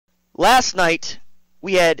Last night,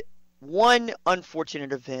 we had one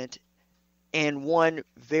unfortunate event and one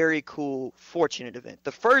very cool fortunate event.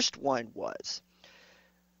 The first one was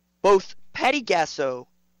both Patty Gasso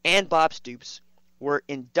and Bob Stoops were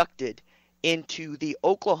inducted into the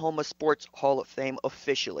Oklahoma Sports Hall of Fame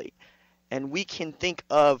officially. And we can think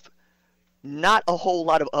of not a whole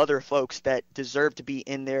lot of other folks that deserve to be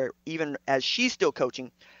in there, even as she's still coaching,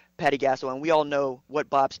 Patty Gasso. And we all know what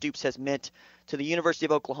Bob Stoops has meant to the University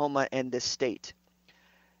of Oklahoma and this state.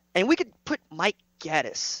 And we could put Mike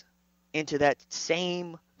Gaddis into that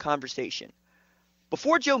same conversation.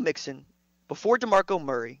 Before Joe Mixon, before DeMarco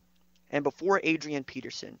Murray, and before Adrian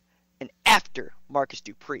Peterson, and after Marcus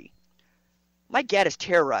Dupree, Mike Gaddis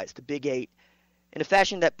terrorized the Big Eight in a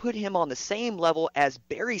fashion that put him on the same level as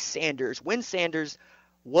Barry Sanders when Sanders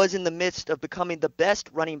was in the midst of becoming the best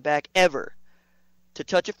running back ever to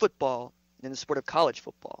touch a football in the sport of college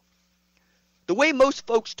football. The way most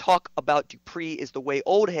folks talk about Dupree is the way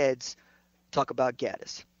old heads talk about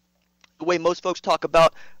Gaddis. The way most folks talk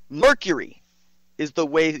about Mercury is the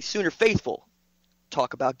way Sooner faithful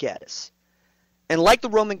talk about Gaddis. And like the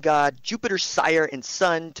Roman god, Jupiter's sire and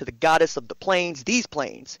son to the goddess of the plains, these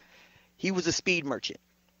plains, he was a speed merchant.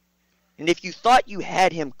 And if you thought you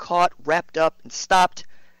had him caught, wrapped up, and stopped,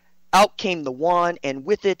 out came the wand, and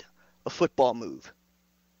with it, a football move.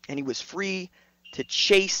 And he was free to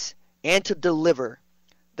chase and to deliver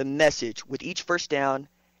the message with each first down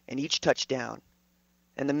and each touchdown.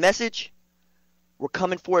 And the message, we're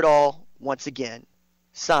coming for it all once again.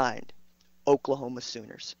 Signed, Oklahoma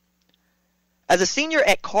Sooners. As a senior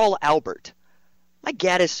at Carl Albert, Mike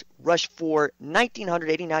Gaddis rushed for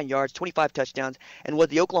 1,989 yards, 25 touchdowns, and was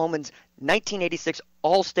the Oklahomans' 1986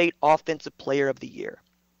 All-State Offensive Player of the Year.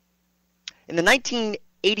 In the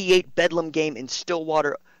 1988 Bedlam game in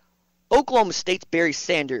Stillwater, Oklahoma State's Barry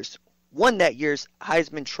Sanders won that year's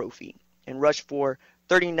Heisman Trophy and rushed for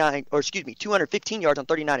 215 yards on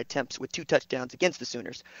 39 attempts with 2 touchdowns against the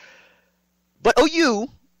Sooners. But OU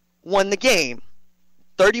won the game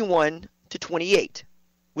 31-28,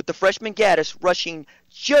 with the freshman Gaddis rushing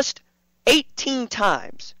just 18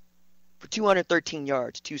 times for 213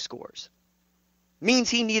 yards, 2 scores. Means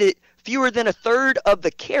he needed fewer than a third of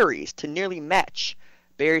the carries to nearly match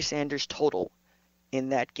Barry Sanders' total in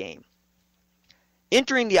that game.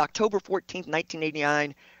 Entering the October 14,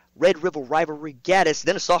 1989 Red River rivalry, Gaddis,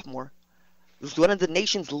 then a sophomore, was one of the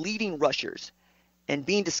nation's leading rushers and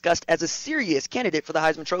being discussed as a serious candidate for the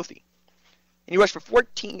Heisman Trophy. And he rushed for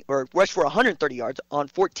 130 yards on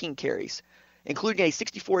 14 carries, including a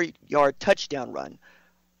 64-yard touchdown run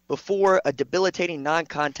before a debilitating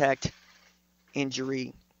non-contact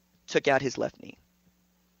injury took out his left knee.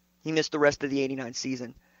 He missed the rest of the 89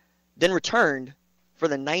 season, then returned for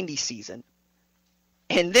the 90 season,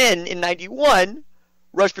 and then in 91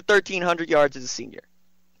 rushed for 1,300 yards as a senior.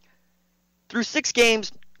 Through 6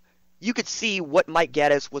 games, you could see what Mike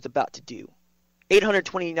Gaddis was about to do.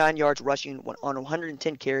 829 yards rushing on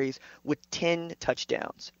 110 carries with 10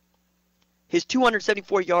 touchdowns. His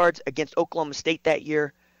 274 yards against Oklahoma State that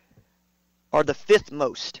year are the 5th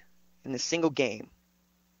most in a single game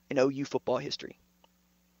in OU football history.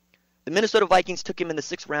 The Minnesota Vikings took him in the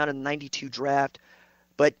 6th round of the 92 draft,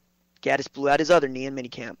 but Gaddis blew out his other knee in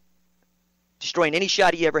minicamp, destroying any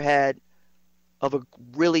shot he ever had of a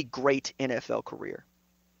really great NFL career.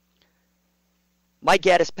 Mike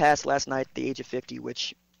Gaddis passed last night at the age of 50,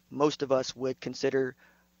 which most of us would consider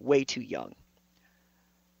way too young.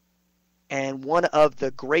 And one of the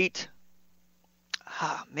great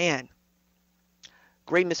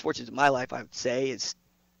misfortunes of my life, I would say, is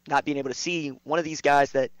not being able to see one of these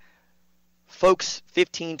guys that folks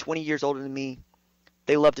 15, 20 years older than me,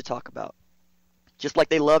 they love to talk about. Just like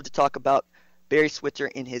they love to talk about Barry Switzer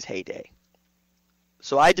in his heyday.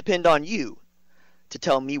 So I depend on you to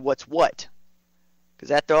tell me what's what. Because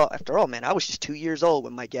after all, man, I was just 2 years old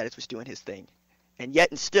when Mike Gaddis was doing his thing. And yet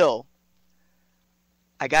and still,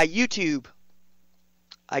 I got YouTube.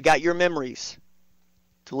 I got your memories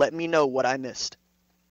to let me know what I missed.